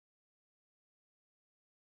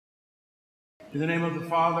In the name of the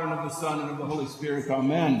Father, and of the Son, and of the Holy Spirit,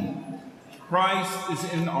 amen. Christ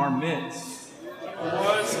is in our midst.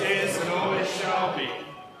 Was, is, and always shall be.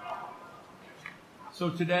 So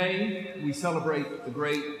today we celebrate the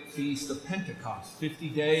great feast of Pentecost, 50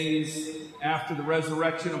 days after the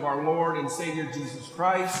resurrection of our Lord and Savior Jesus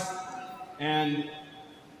Christ. And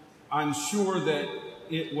I'm sure that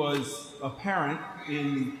it was apparent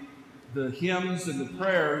in the hymns and the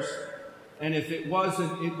prayers, and if it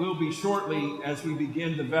wasn't, it will be shortly as we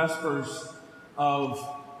begin the Vespers of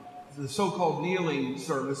the so-called kneeling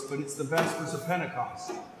service, but it's the Vespers of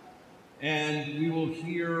Pentecost. And we will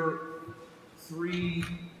hear 3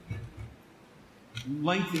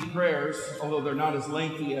 lengthy prayers, although they're not as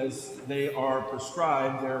lengthy as they are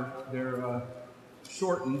prescribed. They're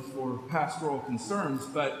shortened for pastoral concerns,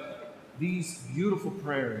 but these beautiful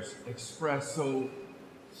prayers express so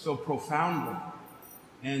profoundly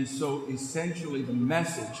and so essentially the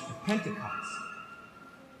message of Pentecost.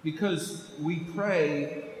 Because we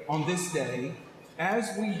pray on this day,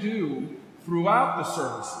 as we do throughout the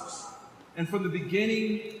services, and from the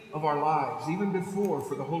beginning of our lives, even before,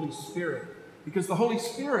 for the Holy Spirit. Because the Holy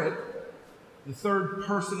Spirit, the third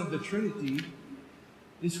person of the Trinity,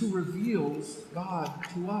 is who reveals God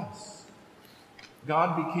to us.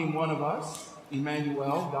 God became one of us.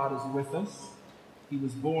 Emmanuel, God is with us. He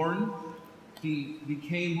was born. He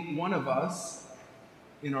became one of us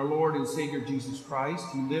in our Lord and Savior Jesus Christ.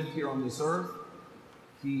 He lived here on this earth.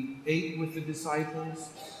 He ate with the disciples.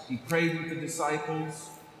 He prayed with the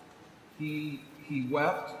disciples. He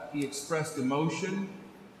wept. He expressed emotion.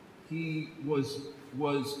 He was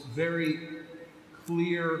very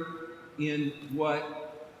clear in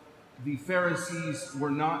what the Pharisees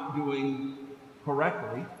were not doing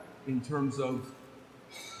correctly in terms of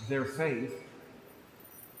their faith.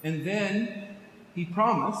 And then he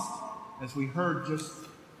promised, as we heard just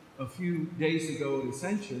a few days ago at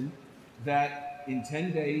Ascension, that in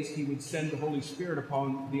 10 days he would send the Holy Spirit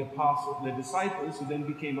upon the disciples, who then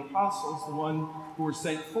became apostles, the one who were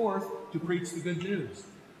sent forth to preach the good news.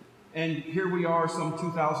 And here we are some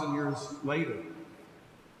 2,000 years later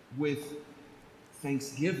with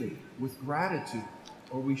thanksgiving, with gratitude,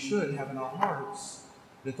 or we should have in our hearts,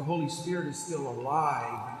 that the Holy Spirit is still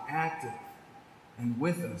alive and active and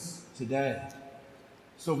with us today.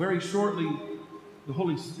 So very shortly, the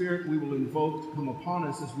Holy Spirit we will invoke to come upon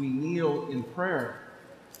us as we kneel in prayer.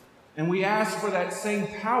 And we ask for that same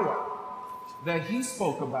power that he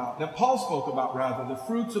spoke about, that Paul spoke about rather, the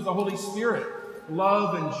fruits of the Holy Spirit: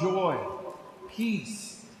 love and joy,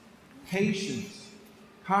 peace, patience,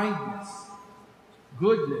 kindness,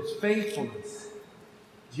 goodness, faithfulness,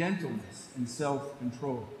 gentleness, and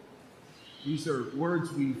self-control. These are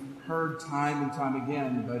words we've heard time and time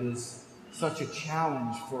again, but is such a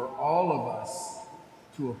challenge for all of us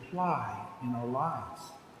to apply in our lives.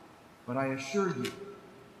 But I assure you,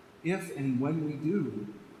 if and when we do,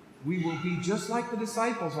 we will be just like the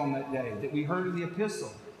disciples on that day that we heard in the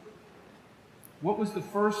epistle. What was the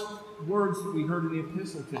first words that we heard in the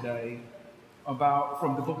epistle today about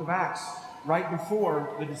from the book of Acts, right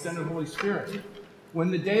before the descent of the Holy Spirit? When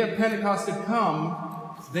the day of Pentecost had come,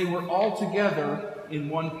 they were all together in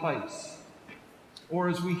one place. Or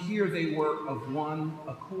as we hear, they were of one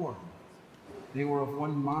accord. They were of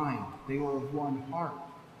one mind. They were of one heart.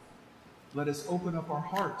 Let us open up our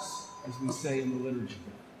hearts, as we say in the liturgy.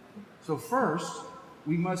 So first,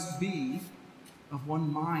 we must be of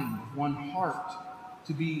one mind, of one heart,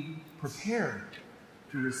 to be prepared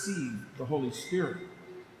to receive the Holy Spirit.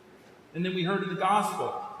 And then we heard in the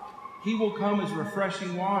gospel, he will come as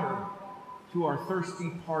refreshing water to our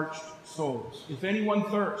thirsty, parched souls. If anyone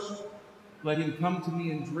thirsts, let him come to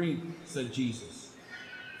me and drink, said Jesus.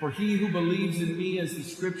 For he who believes in me, as the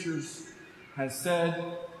Scriptures has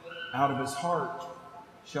said, out of his heart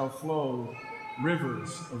shall flow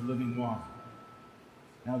rivers of living water.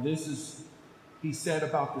 Now this is, he said,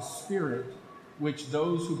 about the Spirit, which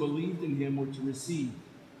those who believed in him were to receive.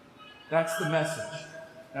 That's the message.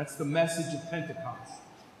 That's the message of Pentecost.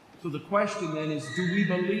 So the question then is, do we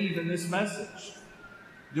believe in this message?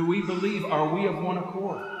 Do we believe? Are we of one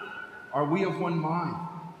accord? Are we of one mind?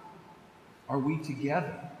 Are we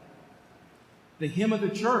together? The hymn of the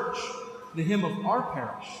church, the hymn of our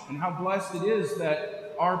parish, and how blessed it is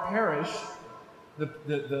that our parish,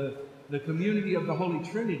 the community of the Holy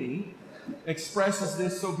Trinity, expresses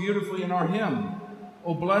this so beautifully in our hymn.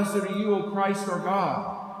 O blessed are you, O Christ our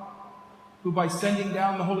God, who by sending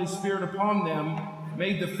down the Holy Spirit upon them,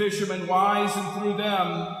 made the fishermen wise, and through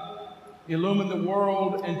them illumined the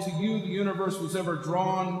world, and to you the universe was ever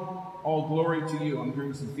drawn. All glory to you. I'm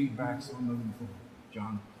hearing some feedback, so I'm moving forward.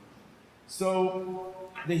 John. So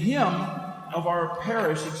the hymn of our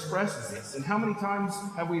parish expresses this. And how many times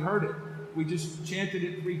have we heard it? We just chanted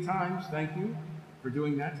it 3 times. Thank you for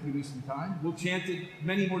doing that to give me some time. We'll chant it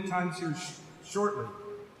many more times here shortly.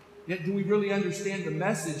 Yet do we really understand the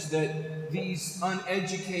message that these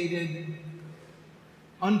uneducated,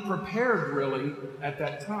 unprepared really at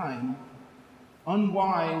that time,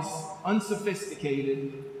 unwise,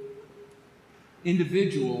 unsophisticated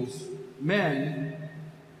individuals, men,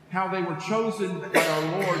 how they were chosen by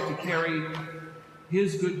our Lord to carry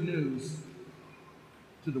His good news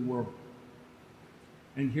to the world.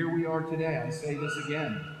 And here we are today. I say this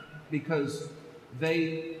again, because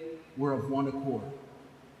they were of one accord.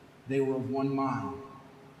 They were of one mind.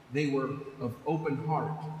 They were of open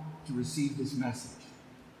heart to receive this message.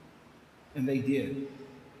 And they did.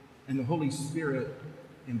 And the Holy Spirit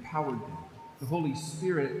empowered them. The Holy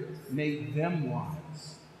Spirit made them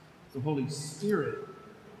wise. The Holy Spirit,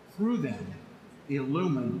 through them,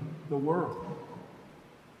 illumined the world.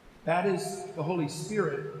 That is the Holy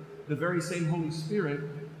Spirit, the very same Holy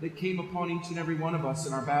Spirit that came upon each and every one of us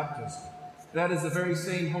in our baptism. That is the very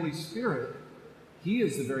same Holy Spirit. He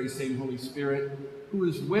is the very same Holy Spirit who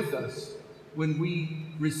is with us when we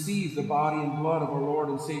receive the body and blood of our Lord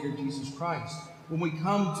and Savior Jesus Christ. When we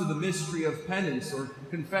come to the mystery of penance or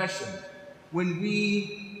confession, when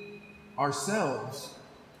we ourselves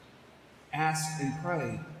ask and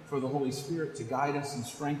pray for the Holy Spirit to guide us and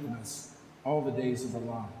strengthen us all the days of our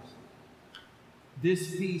lives.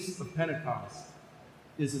 This feast of Pentecost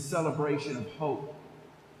is a celebration of hope,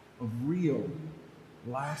 of real,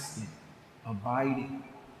 lasting, abiding,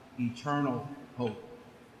 eternal hope.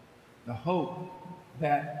 The hope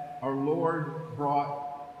that our Lord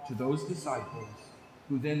brought to those disciples,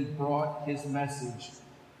 who then brought His message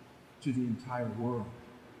to the entire world.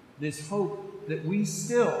 This hope that we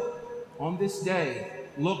still, on this day,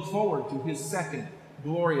 look forward to His second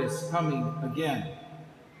glorious coming again.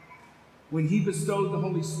 When He bestowed the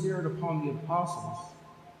Holy Spirit upon the apostles,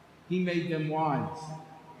 He made them wise.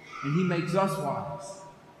 And He makes us wise,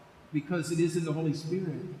 because it is in the Holy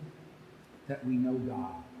Spirit that we know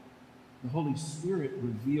God. The Holy Spirit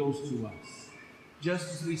reveals to us.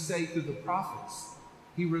 Just as we say through the prophets,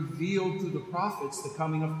 He revealed through the prophets the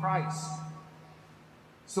coming of Christ.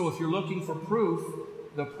 So if you're looking for proof,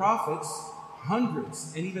 the prophets,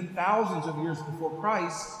 hundreds and even thousands of years before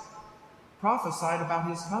Christ, prophesied about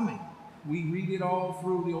His coming. We read it all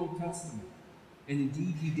through the Old Testament. And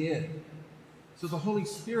indeed He did. So the Holy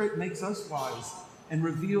Spirit makes us wise and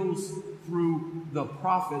reveals through the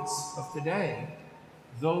prophets of today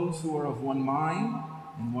those who are of one mind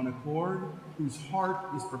and one accord, whose heart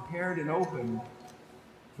is prepared and open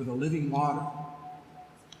for the living water.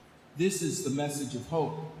 This is the message of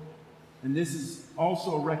hope. And this is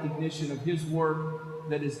also a recognition of His work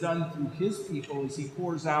that is done through His people as He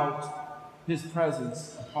pours out His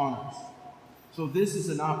presence upon us. So this is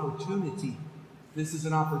an opportunity. This is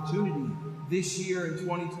an opportunity this year in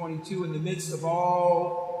 2022, in the midst of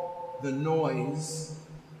all the noise,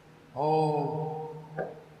 all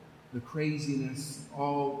the craziness,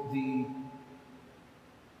 all the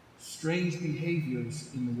strange behaviors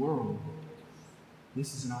in the world.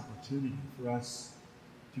 This is an opportunity for us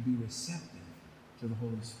to be receptive to the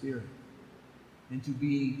Holy Spirit and to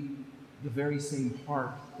be the very same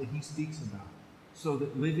heart that He speaks about, so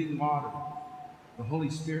that living water, the Holy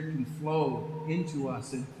Spirit, can flow into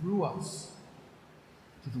us and through us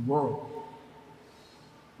to the world.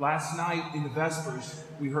 Last night in the Vespers,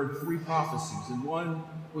 we heard 3 prophecies, and one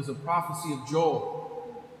was a prophecy of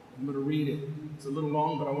Joel. I'm going to read it. It's a little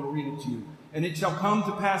long, but I want to read it to you. And it shall come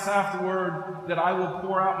to pass afterward that I will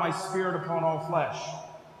pour out my Spirit upon all flesh,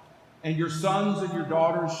 and your sons and your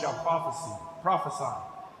daughters shall prophesy.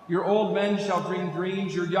 Your old men shall dream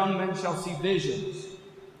dreams, your young men shall see visions.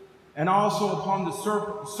 And also upon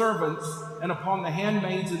the servants and upon the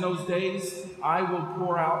handmaids in those days I will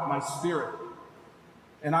pour out my Spirit.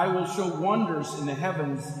 And I will show wonders in the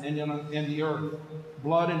heavens and in the earth,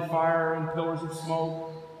 blood and fire and pillars of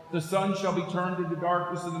smoke. The sun shall be turned into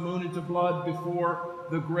darkness and the moon into blood before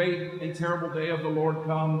the great and terrible day of the Lord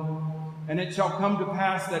come. And it shall come to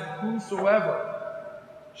pass that whosoever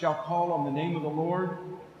shall call on the name of the Lord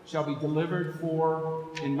shall be delivered, for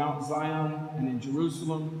in Mount Zion and in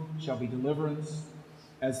Jerusalem shall be deliverance,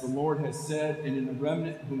 as the Lord has said, and in the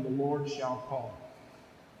remnant whom the Lord shall call.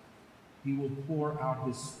 He will pour out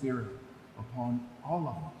His Spirit upon all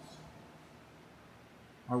of us.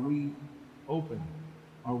 Are we open?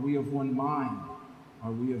 Are we of one mind?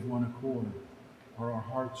 Are we of one accord? Are our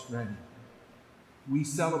hearts ready? We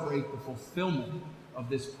celebrate the fulfillment of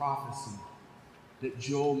this prophecy that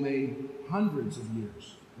Joel made hundreds of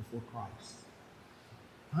years before Christ.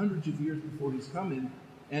 hundreds of years before he's coming,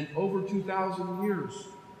 and over 2,000 years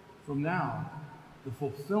from now, the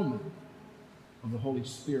fulfillment of the Holy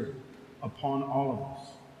Spirit upon all of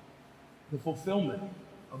us. The fulfillment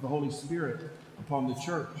of the Holy Spirit upon the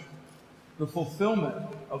church. The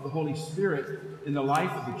fulfillment of the Holy Spirit in the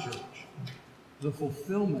life of the church. The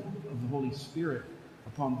fulfillment of the Holy Spirit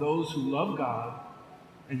upon those who love God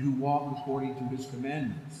and who walk according to his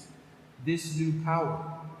commandments. This new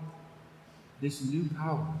power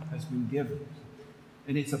has been given.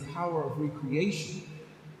 And it's a power of recreation,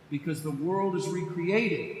 because the world is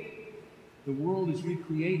recreated. The world is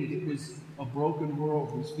recreated. It was a broken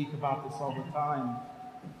world. We speak about this all the time.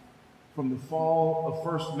 From the fall of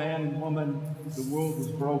first man and woman, the world was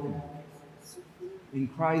broken. In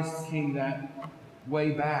Christ came that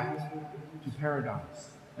way back to paradise.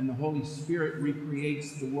 And the Holy Spirit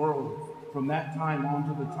recreates the world from that time on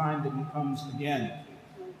to the time that he comes again.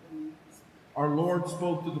 Our Lord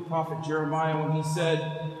spoke to the prophet Jeremiah when he said,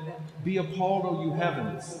 "Be appalled, O you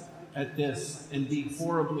heavens, at this, and be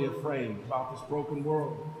horribly afraid about this broken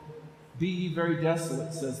world. Be ye very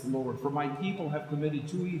desolate, says the Lord, for my people have committed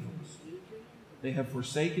two evils. They have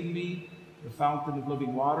forsaken me, the fountain of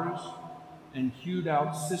living waters, and hewed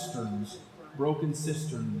out cisterns, broken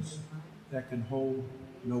cisterns that can hold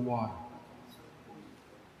no water."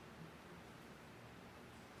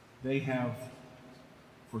 They have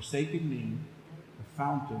forsaken me, the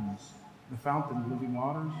fountain of living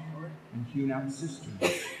waters, and hewn out cisterns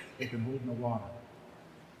that can hold no water.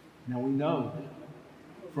 Now we know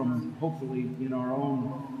from, hopefully, in our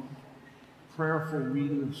own prayerful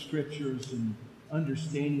reading of scriptures and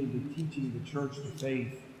understanding of the teaching of the church to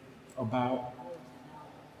faith about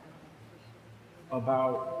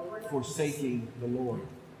forsaking the Lord,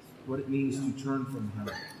 what it means to turn from him,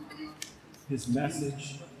 his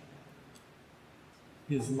message,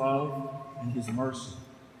 his love, and his mercy.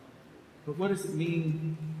 But what does it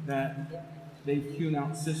mean that they've hewn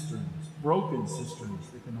out cisterns, broken cisterns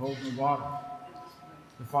that can hold no water?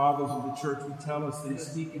 The fathers of the church would tell us that he's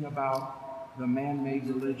speaking about the man-made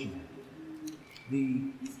religion,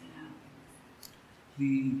 the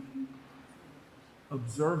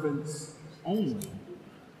observance only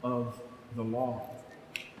of the law.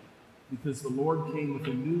 Because the Lord came with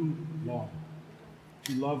a new law,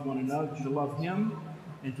 to love one another, to love him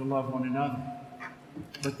and to love one another.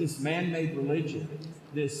 But this man-made religion,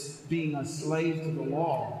 this being a slave to the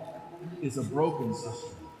law, is a broken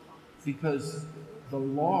system. Because the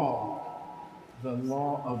law of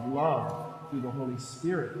love through the Holy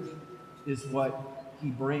Spirit is what he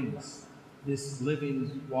brings, this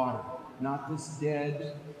living water, not this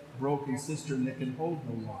dead, broken cistern that can hold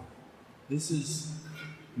no water. This is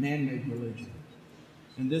man-made religion.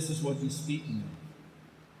 And this is what he's speaking of.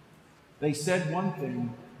 They said one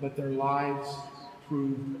thing, but their lives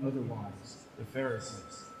proved otherwise, the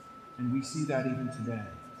Pharisees. And we see that even today.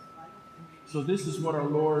 So this is what our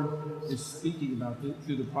Lord is speaking about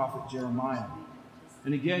through the prophet Jeremiah.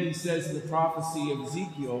 And again, he says in the prophecy of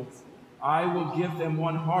Ezekiel, "I will give them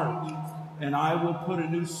one heart, and I will put a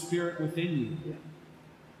new spirit within you.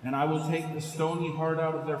 And I will take the stony heart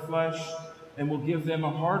out of their flesh, and will give them a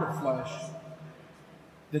heart of flesh,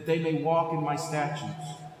 that they may walk in my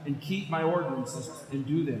statutes, and keep my ordinances, and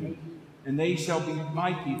do them. And they shall be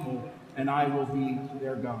my people, and I will be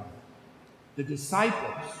their God." The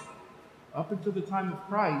disciples, up until the time of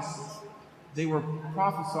Christ, they were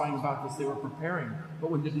prophesying about this, they were preparing. But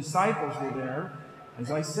when the disciples were there, as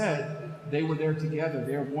I said, they were there together.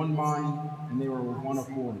 They were of one mind, and they were with one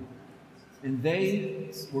accord. And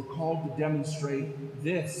they were called to demonstrate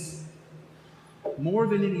this more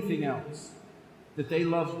than anything else, that they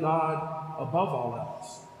loved God above all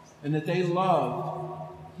else, and that they loved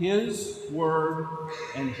his word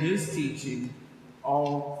and his teaching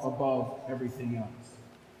all above everything else.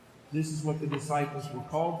 This is what the disciples were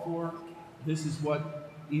called for. This is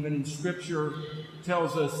what even in Scripture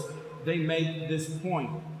tells us they made this point,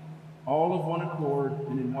 all of one accord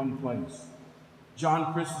and in one place.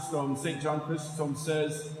 St. John Chrysostom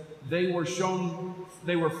says they were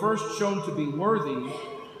first shown to be worthy,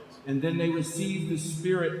 and then they received the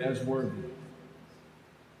Spirit as worthy.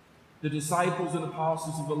 The disciples and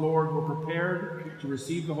apostles of the Lord were prepared to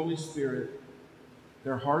receive the Holy Spirit.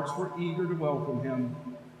 Their hearts were eager to welcome him,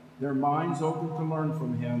 their minds open to learn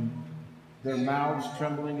from him, their mouths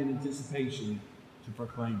trembling in anticipation to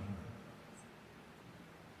proclaim him.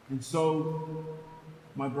 And so,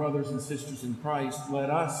 my brothers and sisters in Christ, let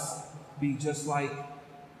us be just like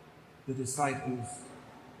the disciples,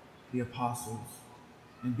 the apostles,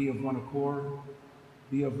 and be of one accord,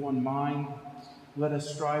 be of one mind. Let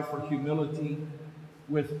us strive for humility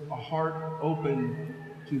with a heart open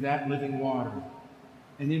to that living water,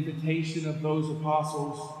 an invitation of those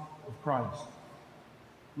apostles of Christ.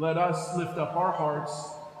 Let us lift up our hearts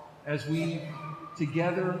as we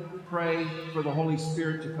together pray for the Holy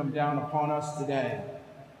Spirit to come down upon us today,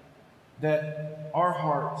 that our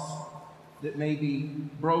hearts that may be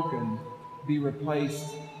broken be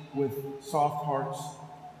replaced with soft hearts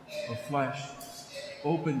of flesh,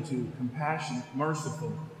 open to, compassionate,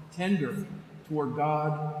 merciful, tender toward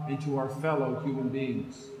God and to our fellow human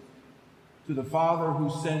beings. To the Father who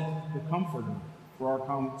sent the Comforter for our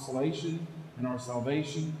consolation and our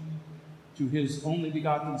salvation, to his only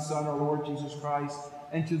begotten Son, our Lord Jesus Christ,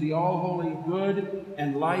 and to the all-holy, good,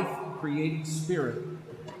 and life-creating Spirit,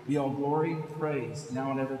 be all glory, praise,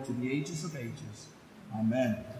 now and ever to the ages of ages. Amen.